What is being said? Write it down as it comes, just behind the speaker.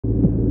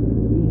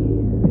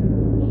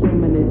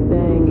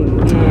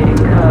again,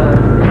 cause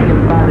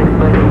thinking about it,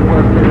 but it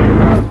wasn't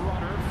enough.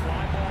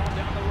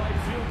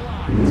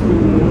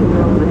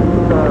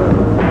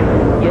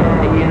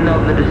 Yeah, you know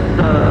that it's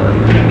up.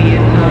 Give me a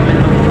time and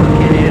I'm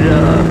fucking it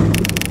up.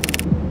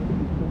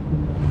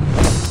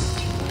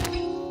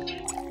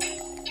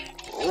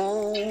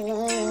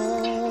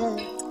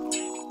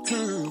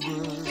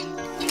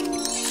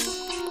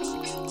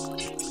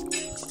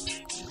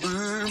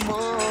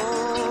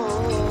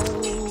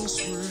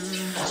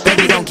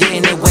 Baby, don't get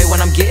in the way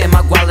when I'm getting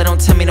my guala, don't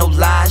tell me no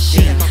lies.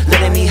 She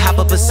letting me hop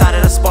up beside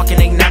it, I spark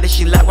and ignite it.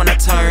 She like when I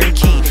turn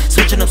key,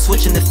 switching up,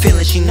 switching the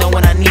feeling. She know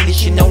when I need it,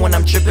 she know when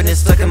I'm tripping and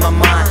stuck in my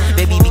mind.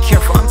 Baby, be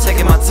careful, I'm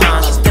taking my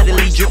time. She's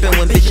steadily dripping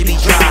when bitch be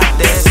dry.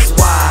 That's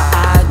why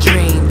I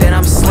dream that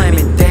I'm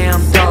slamming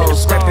damn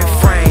doors, scraping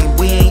frame.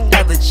 We ain't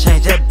ever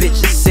changed, that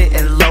bitch is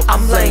sitting low.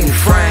 I'm laying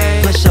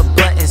frame, push up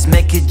buttons,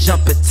 make it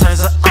jump, it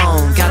turns her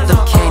on. Got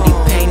them candy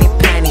painted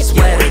panties,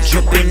 wetter,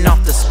 dripping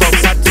off the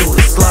spokes. I do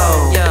it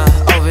slow,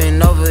 yeah, over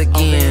and over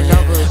again.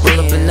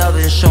 Roll up another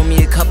and show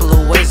me a couple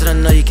of ways that I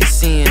know you can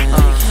see in.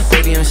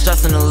 Baby, I'm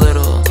stressing a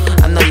little,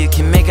 I know you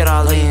can make it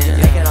all in.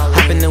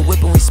 Hop in the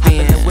whip and we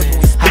spin,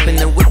 hop in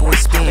the whip and we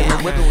spin.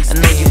 I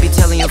know you be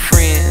telling your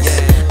friends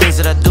things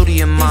that I do to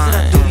your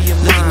mind,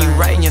 looking you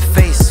right in your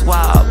face,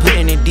 wow,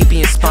 putting it deep in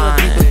your spine.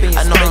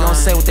 I know they gon'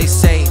 say what they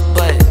say,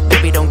 but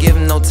baby, don't give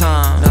them no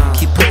time.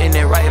 Keep putting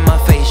it right in my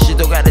face, you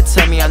don't gotta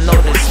tell me I know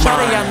this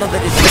mine. I know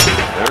that it's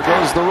there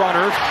goes the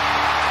runner.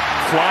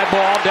 Fly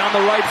ball down the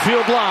right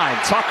field line.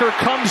 Tucker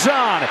comes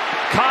on.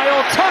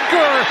 Kyle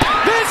Tucker.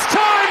 This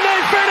time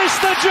they finish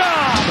the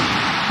job.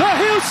 The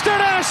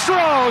Houston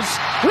Astros,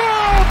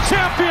 world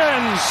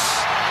champions.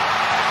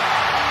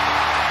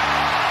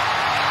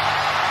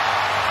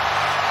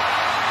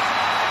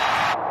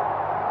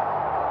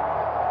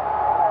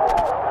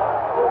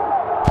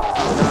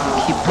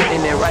 Keep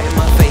putting it right in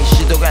my face,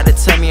 you don't gotta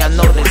tell me I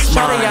know this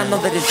mine. I know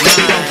that it's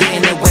baby, don't get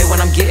in the way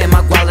when I'm getting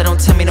my guala, don't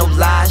tell me no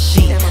lies.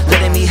 She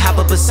letting me hop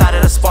up beside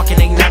it, I spark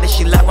and ignite it.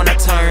 She like when I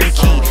turn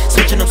key,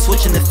 switching up,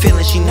 switching the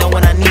feeling. She know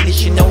when I need it,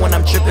 she know when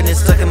I'm tripping and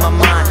stuck in my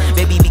mind.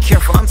 Baby, be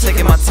careful, I'm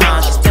taking my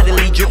time. She's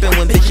steadily dripping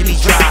when bitch be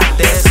dry.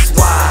 That's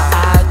why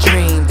I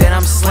dream that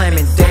I'm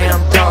slamming damn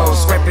doors,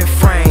 scraping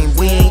frame.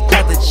 We ain't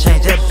ever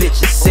changed, that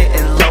bitch is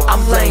sitting low.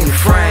 I'm laying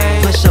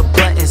frame, push up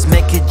buttons,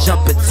 make it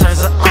jump, it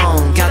turns her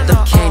on. Got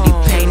them candy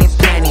painted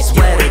panties,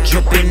 wetter,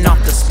 dripping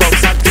off the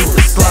spokes. I do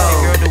it slow.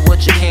 Hey girl, do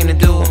what you came to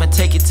do. I'ma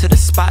take you to the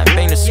spot and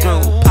bang the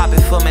screw. Pop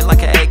it for me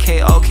like an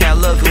AK. Okay, I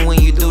love it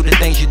when you do the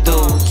things you do.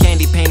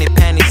 Candy painted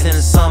panties in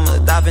the summer,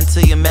 dive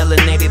into your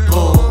melanated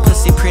pool.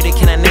 Pussy pretty,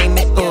 can I name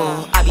it?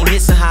 Ooh, I be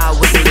missing how I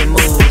wiggle and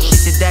move. She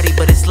said, daddy,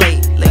 but it's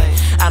late.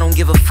 I don't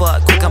give a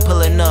fuck. Quick, I'm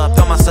pulling up,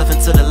 throw myself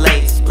into the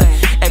lake.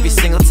 Every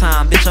single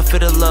time, bitch, I feel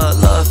the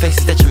love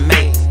faces that you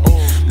make.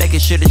 Making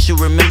sure that you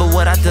remember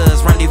what I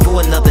does. Rendezvous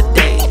another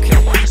day.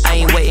 I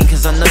ain't waiting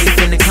cause I know you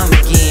finna come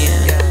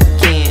again.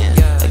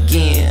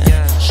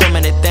 Show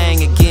me that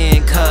thing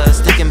again, cause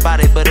thinking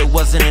about it but it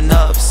wasn't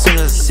enough. Soon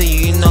as I see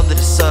you, you know that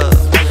it's up.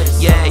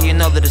 Yeah, you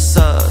know that it's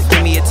up.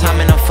 Give me a time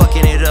and I'm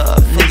fucking it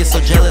up. Niggas so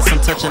jealous, I'm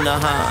touching the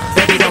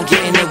Baby, don't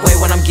get in the way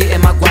when I'm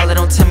getting my guala,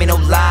 don't tell me no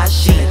lies.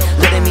 She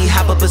letting me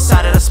hop up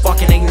beside it, I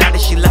spark and ignite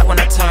it. She like when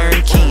I turn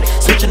key,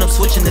 switching up,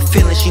 switching the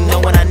feeling. She know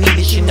when I need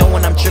it, she know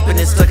when I'm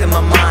tripping and stuck in my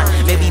mind.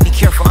 Baby, be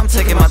careful, I'm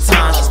taking my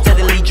time. She's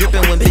steadily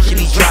dripping when bitch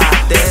be dry.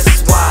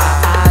 That's why